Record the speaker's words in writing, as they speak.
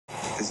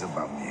This is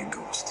about me and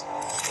Ghost.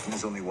 And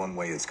there's only one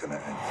way it's gonna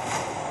end.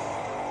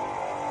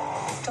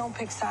 Don't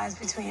pick sides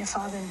between your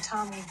father and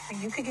Tommy, or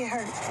you could get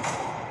hurt.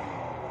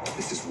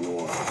 This is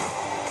war.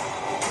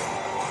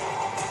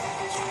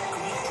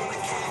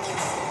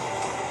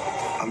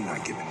 I'm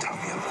not giving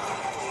Tommy up.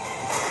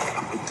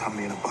 I'm putting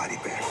Tommy in a body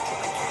bag.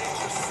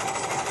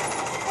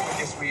 I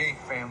guess we ain't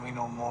family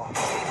no more.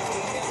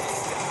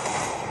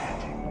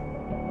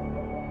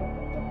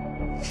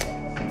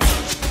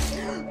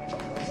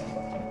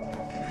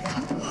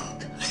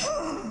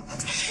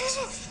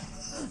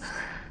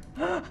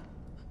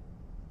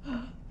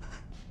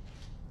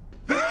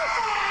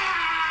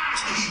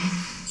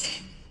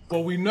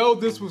 Well, we know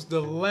this was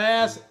the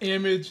last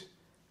image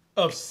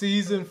of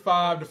season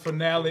 5, the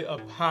finale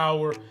of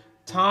Power.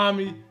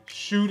 Tommy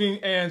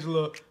shooting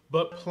Angela,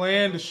 but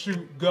planned to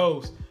shoot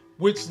Ghost,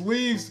 which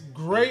leaves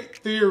great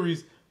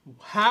theories.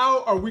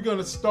 How are we going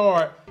to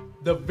start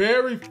the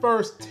very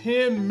first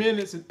 10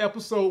 minutes in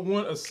episode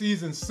 1 of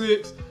season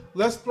 6?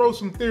 Let's throw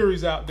some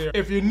theories out there.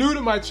 If you're new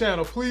to my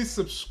channel, please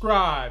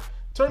subscribe.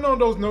 Turn on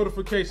those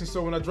notifications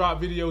so when I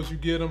drop videos, you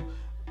get them.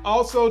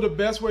 Also, the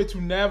best way to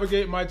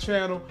navigate my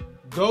channel,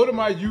 go to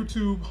my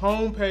YouTube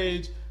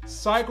homepage,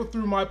 cycle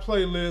through my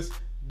playlist.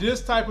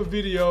 This type of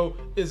video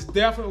is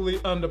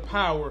definitely under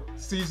Power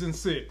Season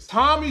 6.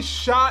 Tommy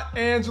shot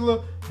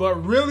Angela,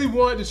 but really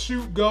wanted to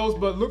shoot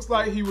Ghost, but looks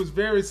like he was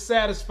very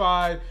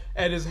satisfied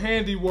at his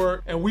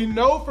handiwork. And we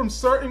know from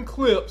certain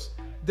clips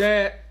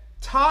that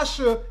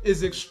Tasha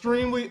is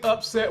extremely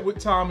upset with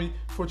Tommy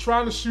for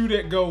trying to shoot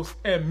at Ghost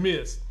and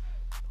missed.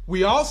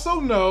 We also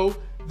know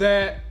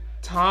that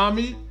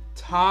Tommy,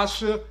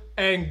 Tasha,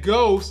 and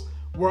Ghost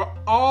were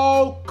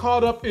all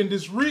caught up in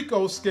this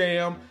Rico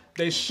scam.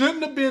 They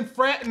shouldn't have been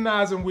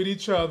fraternizing with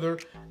each other.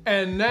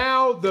 And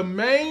now the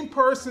main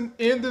person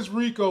in this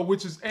Rico,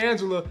 which is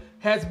Angela,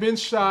 has been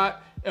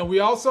shot. And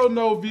we also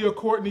know via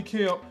Courtney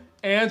Kemp,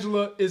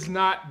 Angela is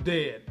not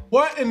dead.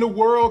 What in the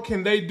world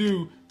can they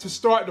do to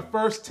start the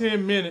first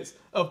 10 minutes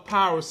of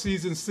Power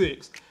Season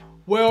 6?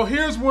 Well,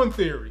 here's one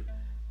theory.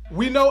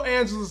 We know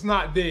Angela's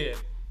not dead,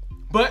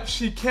 but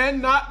she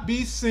cannot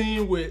be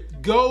seen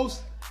with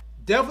Ghost.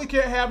 Definitely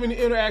can't have any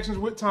interactions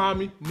with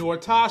Tommy nor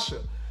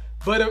Tasha.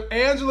 But if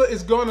Angela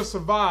is going to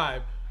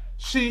survive,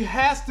 she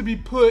has to be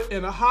put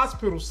in a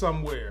hospital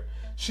somewhere.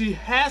 She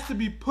has to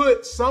be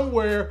put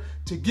somewhere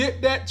to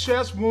get that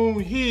chest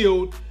wound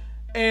healed,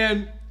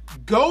 and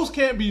Ghost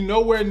can't be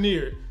nowhere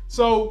near it.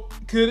 So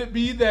could it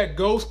be that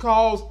Ghost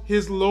calls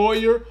his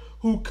lawyer,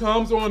 who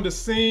comes on the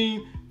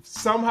scene,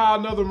 somehow or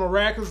another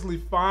miraculously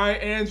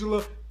find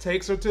Angela,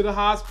 takes her to the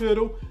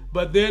hospital,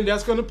 but then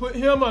that's going to put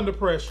him under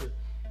pressure?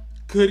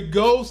 Could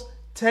Ghost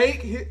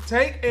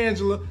take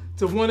Angela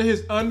to one of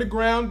his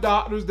underground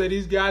doctors that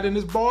he's got in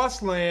his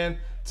boss land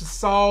to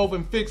solve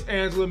and fix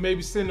Angela,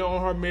 maybe send her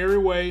on her merry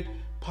way?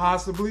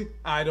 Possibly,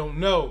 I don't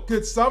know.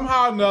 Could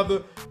somehow or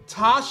another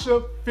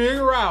Tasha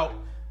figure out,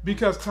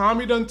 because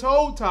Tommy done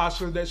told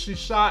Tasha that she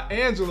shot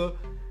Angela,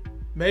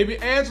 maybe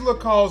Angela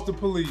calls the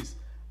police?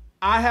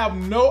 I have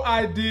no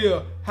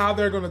idea how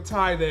they're gonna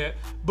tie that,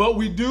 but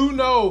we do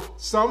know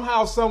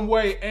somehow, some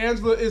way,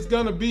 Angela is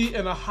gonna be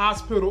in a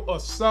hospital or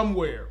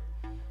somewhere.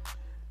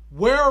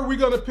 Where are we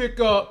gonna pick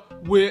up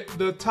with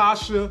the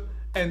Tasha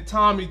and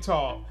Tommy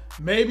talk?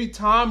 Maybe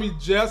Tommy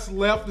just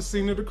left the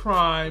scene of the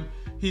crime.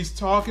 He's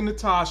talking to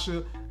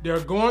Tasha.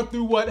 They're going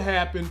through what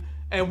happened,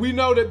 and we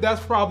know that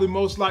that's probably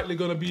most likely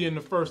gonna be in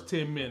the first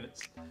 10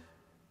 minutes.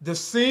 The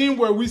scene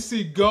where we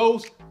see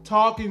Ghost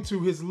talking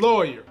to his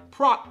lawyer,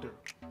 Proctor,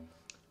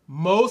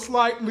 most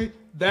likely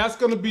that's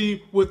going to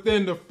be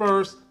within the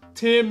first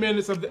 10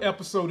 minutes of the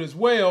episode as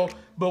well.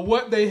 But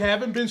what they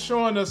haven't been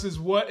showing us is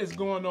what is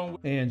going on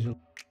with Angela.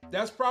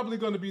 That's probably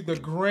going to be the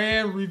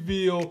grand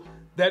reveal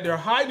that they're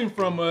hiding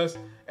from us.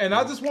 And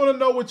I just want to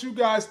know what you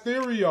guys'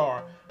 theory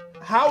are.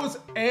 How is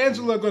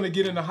Angela going to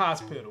get in the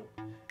hospital?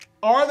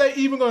 Are they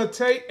even going to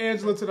take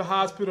Angela to the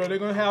hospital? Are they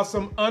going to have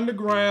some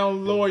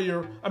underground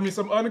lawyer,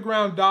 some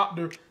underground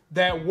doctor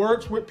that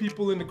works with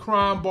people in the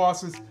crime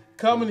bosses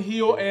come and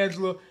heal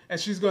Angela, and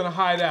she's gonna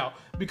hide out?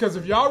 Because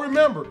if y'all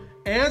remember,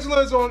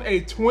 Angela is on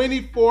a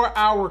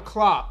 24-hour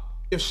clock.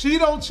 If she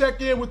don't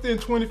check in within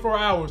 24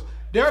 hours,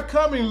 they're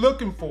coming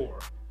looking for her.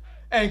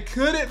 And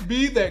could it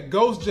be that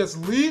Ghost just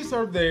leaves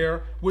her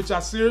there, which I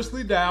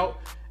seriously doubt,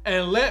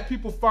 and let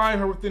people find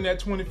her within that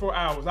 24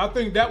 hours? I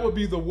think that would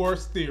be the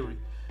worst theory.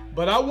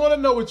 But I wanna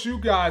know what you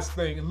guys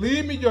think.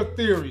 Leave me your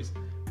theories.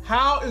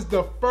 How is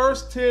the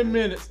first 10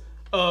 minutes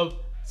of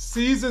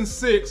season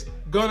 6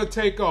 gonna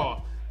take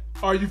off?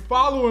 Are you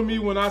following me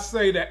when I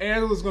say that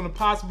Angela's gonna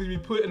possibly be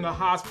put in a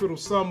hospital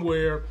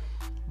somewhere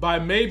by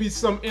maybe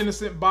some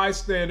innocent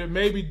bystander?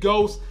 Maybe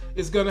Ghost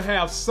is gonna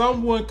have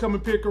someone come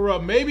and pick her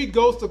up. Maybe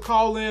Ghost will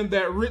call in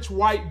that rich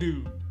white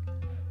dude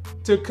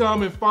to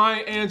come and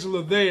find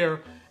Angela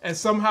there and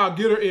somehow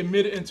get her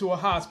admitted into a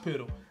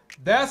hospital.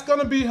 That's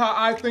gonna be how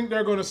I think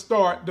they're gonna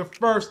start the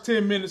first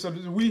 10 minutes of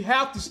this. We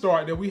have to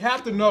start there. We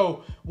have to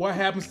know what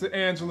happens to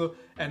Angela,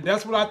 and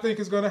that's what I think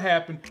is gonna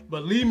happen.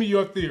 But leave me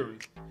your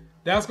theories.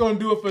 That's gonna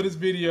do it for this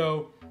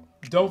video.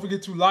 Don't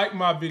forget to like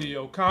my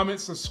video, comment,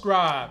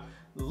 subscribe.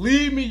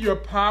 Leave me your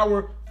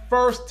power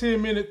first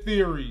 10-minute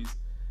theories.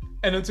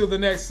 And until the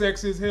next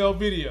Sex is Hell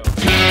video.